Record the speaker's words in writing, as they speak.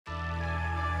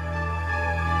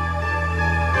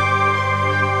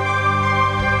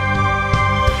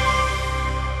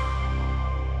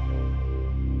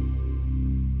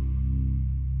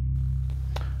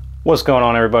What's going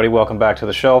on, everybody? Welcome back to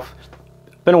the shelf.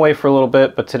 Been away for a little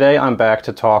bit, but today I'm back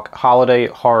to talk holiday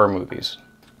horror movies.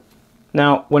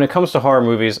 Now, when it comes to horror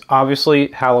movies,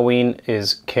 obviously Halloween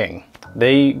is king.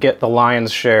 They get the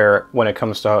lion's share when it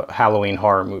comes to Halloween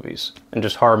horror movies, and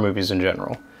just horror movies in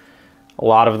general. A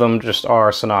lot of them just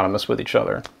are synonymous with each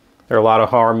other. There are a lot of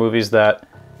horror movies that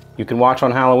you can watch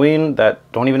on Halloween that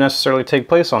don't even necessarily take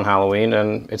place on Halloween,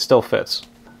 and it still fits.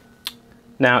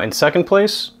 Now, in second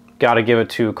place, gotta give it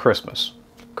to Christmas.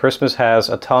 Christmas has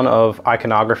a ton of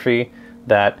iconography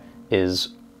that is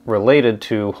related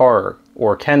to horror,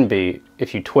 or can be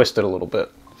if you twist it a little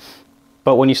bit.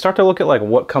 But when you start to look at like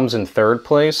what comes in third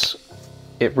place,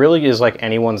 it really is like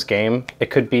anyone's game.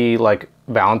 It could be like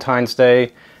Valentine's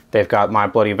Day. They've got My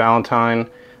Bloody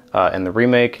Valentine and the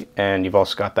remake, and you've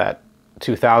also got that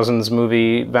 2000s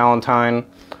movie Valentine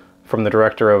from the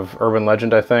director of Urban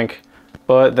Legend, I think.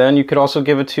 But then you could also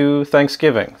give it to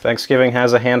Thanksgiving. Thanksgiving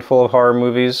has a handful of horror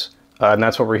movies, and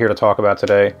that's what we're here to talk about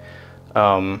today.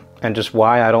 And just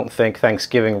why I don't think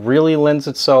Thanksgiving really lends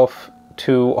itself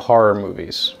to horror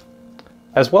movies.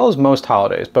 As well as most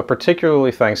holidays, but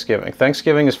particularly Thanksgiving.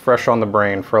 Thanksgiving is fresh on the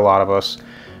brain for a lot of us.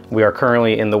 We are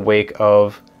currently in the wake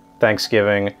of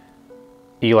Thanksgiving.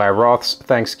 Eli Roth's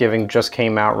Thanksgiving just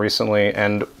came out recently,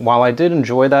 and while I did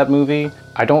enjoy that movie,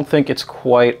 I don't think it's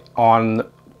quite on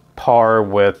par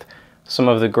with some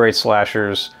of the great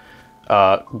slashers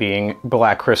being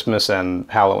Black Christmas and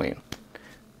Halloween.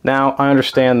 Now, I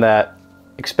understand that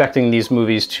expecting these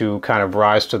movies to kind of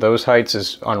rise to those heights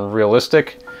is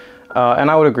unrealistic,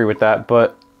 and I would agree with that,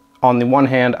 but on the one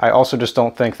hand, I also just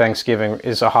don't think Thanksgiving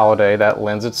is a holiday that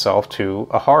lends itself to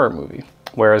a horror movie,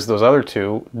 whereas those other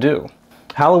two do.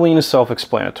 Halloween is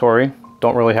self-explanatory,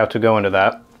 don't really have to go into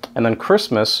that. And then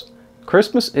Christmas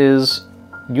is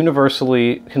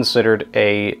universally considered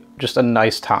just a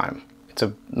nice time.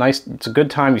 It's a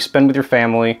good time you spend with your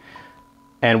family.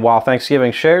 And while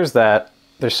Thanksgiving shares that,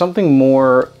 there's something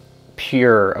more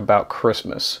pure about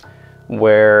Christmas,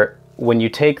 where when you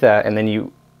take that and then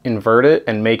you invert it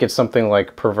and make it something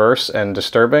like perverse and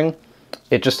disturbing,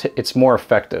 it's more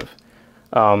effective.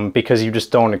 Because you just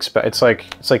don't expect, it's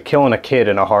like killing a kid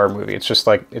in a horror movie. It's just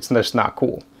not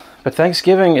cool. But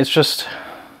Thanksgiving, it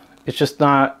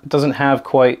doesn't have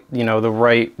quite, the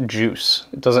right juice.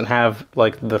 It doesn't have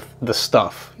like the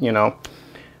stuff,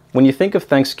 When you think of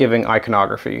Thanksgiving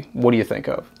iconography, what do you think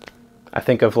of? I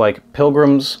think of like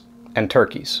pilgrims and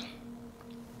turkeys.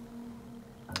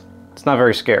 It's not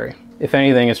very scary. If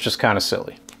anything, it's just kind of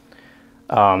silly.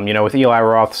 With Eli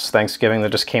Roth's Thanksgiving that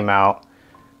just came out,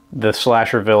 the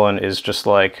slasher villain is just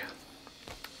like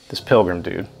this pilgrim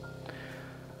dude.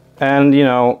 And,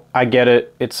 I get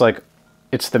it.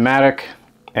 It's thematic,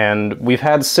 and we've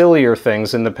had sillier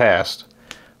things in the past.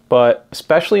 But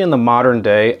especially in the modern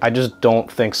day, I just don't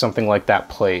think something like that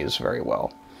plays very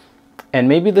well. And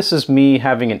maybe this is me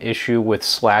having an issue with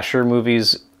slasher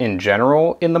movies in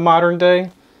general in the modern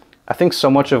day. I think so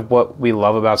much of what we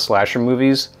love about slasher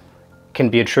movies can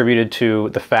be attributed to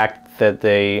the fact that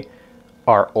they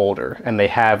are older and they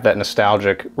have that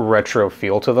nostalgic retro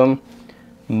feel to them.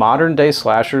 Modern day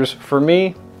slashers, for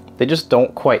me, they just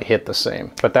don't quite hit the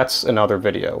same, but that's another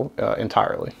video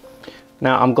entirely.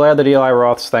 Now, I'm glad that Eli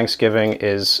Roth's Thanksgiving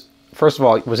first of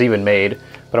all, it was even made,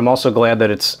 but I'm also glad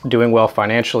that it's doing well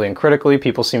financially and critically.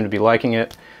 People seem to be liking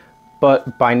it,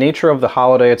 but by nature of the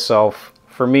holiday itself,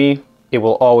 for me, it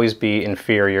will always be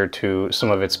inferior to some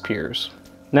of its peers.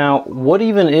 Now, what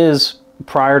even is,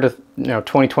 prior to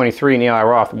 2023 and Eli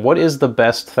Roth, what is the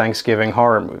best Thanksgiving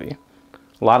horror movie?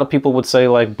 A lot of people would say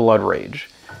like Blood Rage.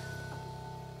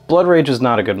 Blood Rage is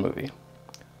not a good movie.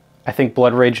 I think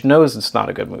Blood Rage knows it's not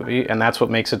a good movie, and that's what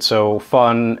makes it so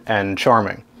fun and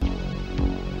charming.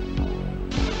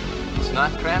 It's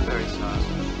not cranberry sauce.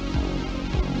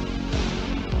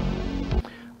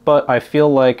 But I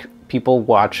feel like people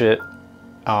watch it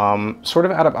sort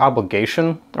of out of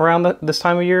obligation around this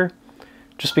time of year,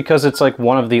 just because it's like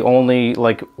one of the only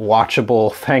like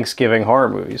watchable Thanksgiving horror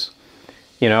movies.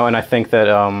 And I think that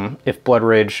if Blood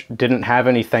Rage didn't have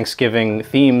any Thanksgiving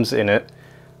themes in it,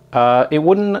 it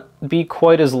wouldn't be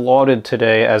quite as lauded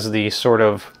today as the sort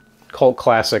of cult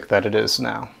classic that it is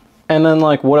now. And then,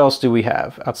 like, what else do we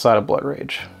have outside of Blood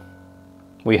Rage?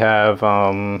 We have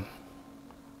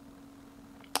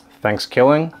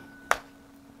Thanksgiving.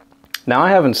 Now, I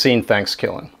haven't seen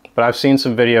Thanksgiving, but I've seen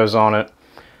some videos on it,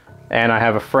 and I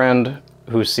have a friend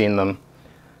who's seen them,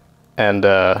 and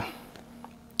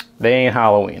they ain't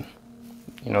Halloween.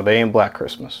 They ain't Black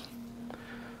Christmas.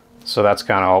 So that's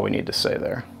kind of all we need to say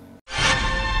there.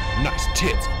 Nice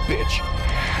tits, bitch.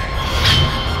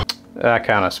 That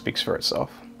kind of speaks for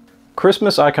itself.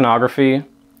 Christmas iconography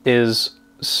is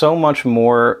so much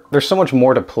more, there's so much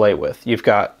more to play with. You've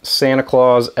got Santa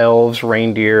Claus, elves,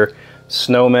 reindeer,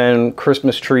 snowmen,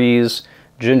 Christmas trees,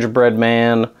 gingerbread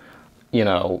man, you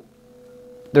know,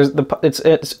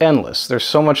 it's endless. There's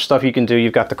so much stuff you can do.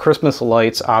 You've got the Christmas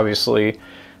lights, obviously.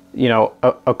 You know,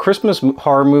 a Christmas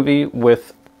horror movie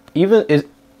with even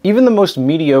the most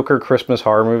mediocre Christmas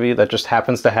horror movie that just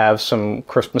happens to have some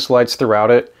Christmas lights throughout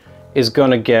it is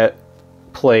gonna get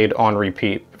played on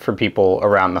repeat for people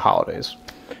around the holidays.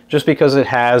 Just because it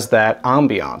has that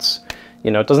ambiance.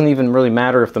 You know, it doesn't even really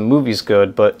matter if the movie's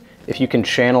good, but if you can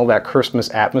channel that Christmas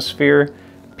atmosphere,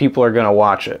 people are gonna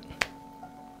watch it.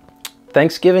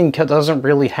 Thanksgiving doesn't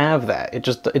really have that.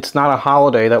 It's not a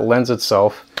holiday that lends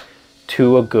itself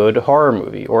to a good horror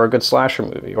movie or a good slasher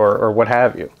movie or what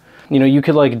have you. You know, you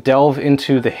could like delve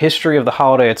into the history of the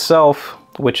holiday itself,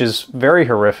 which is very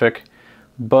horrific,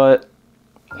 but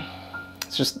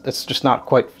it's just not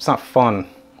quite, it's not fun.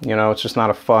 You know, it's just not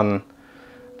a fun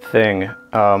thing.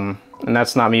 And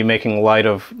that's not me making light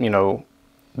of, you know,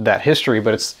 that history,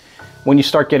 but it's when you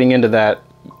start getting into that,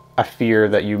 I fear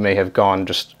that you may have gone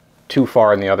just too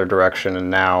far in the other direction, and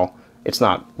now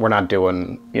we're not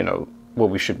doing, you know, what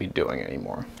we should be doing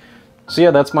anymore. So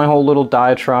yeah, that's my whole little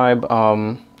diatribe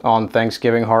on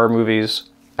Thanksgiving horror movies.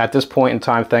 At this point in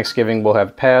time, Thanksgiving will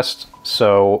have passed,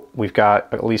 so we've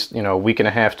got at least, you know, a week and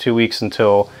a half, 2 weeks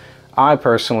until I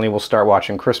personally will start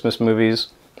watching Christmas movies.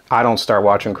 I don't start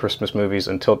watching Christmas movies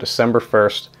until December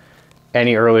 1st.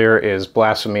 Any earlier is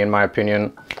blasphemy in my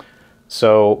opinion.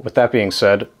 So with that being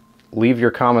said, leave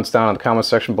your comments down in the comment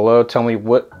section below. Tell me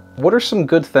what are some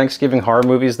good Thanksgiving horror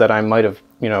movies that I might have,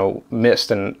 you know,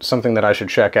 missed and something that I should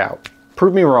check out.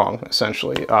 Prove me wrong,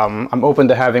 essentially. I'm open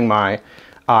to having my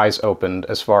eyes opened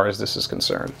as far as this is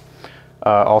concerned.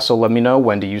 Also, let me know,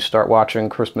 when do you start watching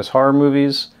Christmas horror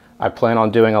movies? I plan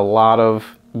on doing a lot of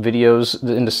videos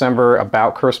in December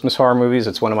about Christmas horror movies.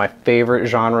 It's one of my favorite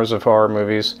genres of horror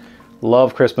movies.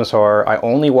 Love Christmas horror. I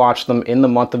only watch them in the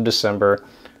month of December,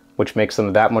 which makes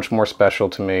them that much more special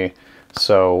to me.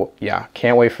 So yeah,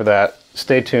 can't wait for that.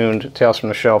 Stay tuned. Tales from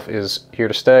the Shelf is here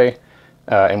to stay.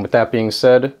 And with that being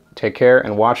said, take care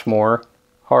and watch more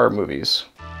horror movies.